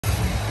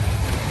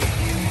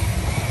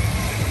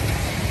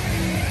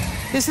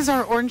This is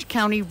our Orange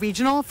County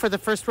Regional for the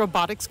first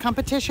robotics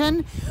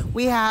competition.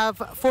 We have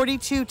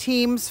 42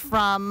 teams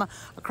from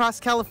across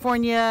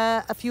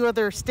California, a few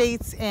other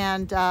states,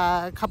 and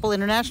a couple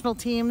international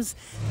teams.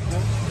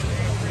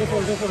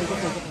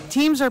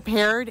 Teams are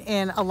paired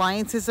in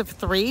alliances of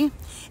 3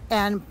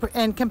 and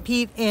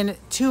compete in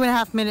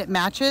 2.5-minute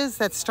matches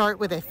that start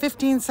with a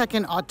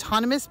 15-second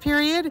autonomous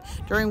period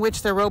during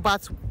which the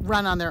robots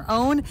run on their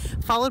own,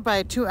 followed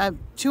by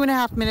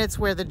 2.5 minutes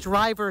where the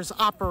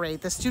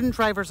student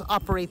drivers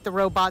operate the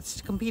robots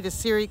to complete a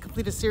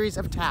series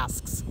of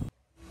tasks.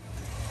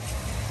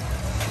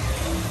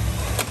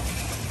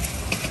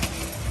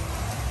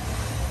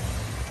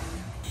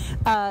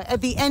 At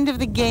the end of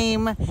the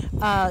game,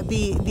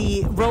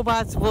 the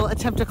robots will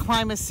attempt to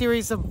climb a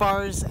series of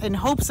bars in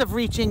hopes of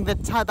reaching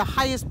the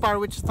highest bar,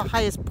 which is the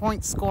highest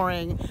point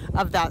scoring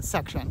of that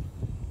section.